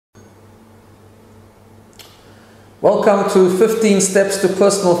Welcome to 15 Steps to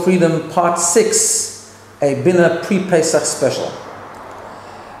Personal Freedom, Part 6, a BINA pre-Pesach special.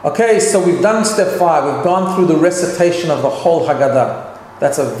 Okay, so we've done step 5. We've gone through the recitation of the whole Haggadah.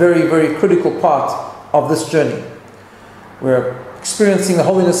 That's a very, very critical part of this journey. We're experiencing the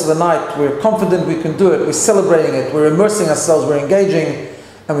holiness of the night. We're confident we can do it. We're celebrating it. We're immersing ourselves. We're engaging.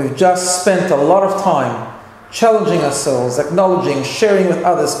 And we've just spent a lot of time challenging ourselves, acknowledging, sharing with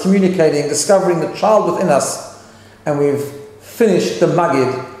others, communicating, discovering the child within us. And we've finished the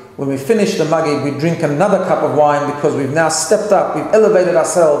Magid. When we finish the Magid, we drink another cup of wine because we've now stepped up, we've elevated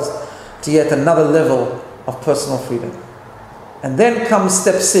ourselves to yet another level of personal freedom. And then comes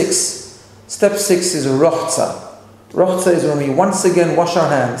step 6. Step 6 is Rochza. Rochza is when we once again wash our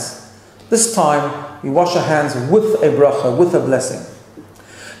hands. This time, we wash our hands with a bracha, with a blessing.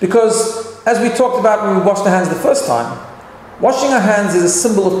 Because, as we talked about when we washed our hands the first time, washing our hands is a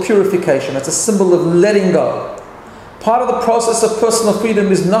symbol of purification. It's a symbol of letting go. Part of the process of personal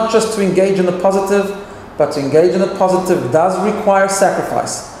freedom is not just to engage in the positive, but to engage in the positive does require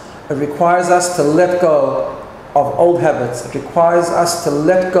sacrifice. It requires us to let go of old habits. It requires us to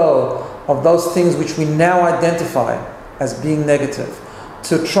let go of those things which we now identify as being negative,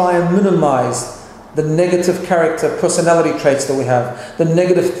 to try and minimize the negative character, personality traits that we have, the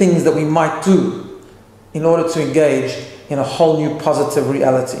negative things that we might do in order to engage in a whole new positive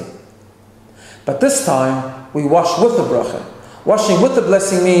reality. But this time, we wash with the bracha. Washing with the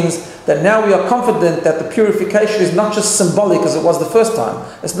blessing means that now we are confident that the purification is not just symbolic as it was the first time.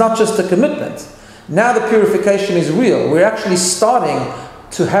 It's not just a commitment. Now the purification is real. We're actually starting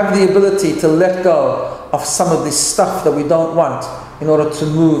to have the ability to let go of some of this stuff that we don't want in order to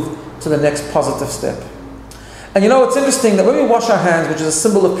move to the next positive step. And you know, it's interesting that when we wash our hands, which is a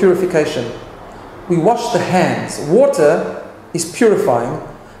symbol of purification, we wash the hands. Water is purifying,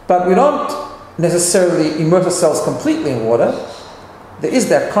 but we don't necessarily immerse ourselves completely in water. There is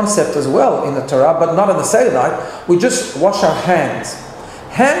that concept as well in the Torah, but not in the Seder night. We just wash our hands.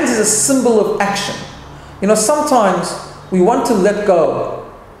 Hands is a symbol of action. You know, sometimes we want to let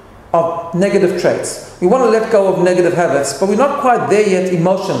go of negative traits. We want to let go of negative habits, but we're not quite there yet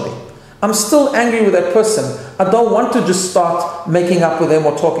emotionally. I'm still angry with that person. I don't want to just start making up with them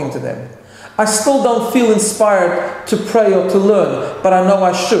or talking to them. I still don't feel inspired to pray or to learn, but I know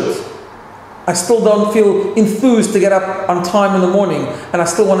I should. I still don't feel enthused to get up on time in the morning, and I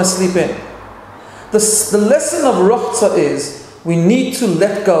still want to sleep in. The lesson of Rochza is we need to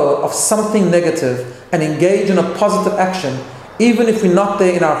let go of something negative and engage in a positive action, even if we're not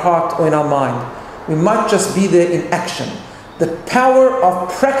there in our heart or in our mind. We might just be there in action. The power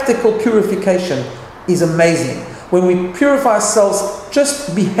of practical purification is amazing. When we purify ourselves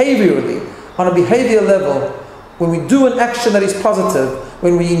just behaviorally, on a behavior level, when we do an action that is positive,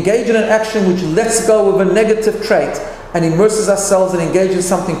 when we engage in an action which lets go of a negative trait and immerses ourselves and engages in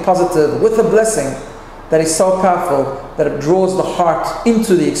something positive with a blessing that is so powerful that it draws the heart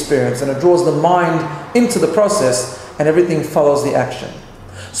into the experience and it draws the mind into the process, and everything follows the action.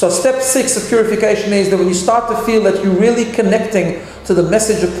 So step 6 of purification is that when you start to feel that you're really connecting to the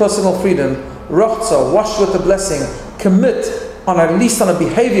message of personal freedom, rochza, wash with the blessing, commit on at least on a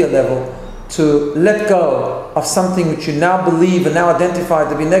behavior level to let go of something which you now believe and now identify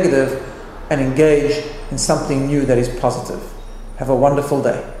to be negative and engage in something new that is positive. Have a wonderful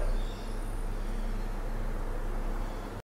day.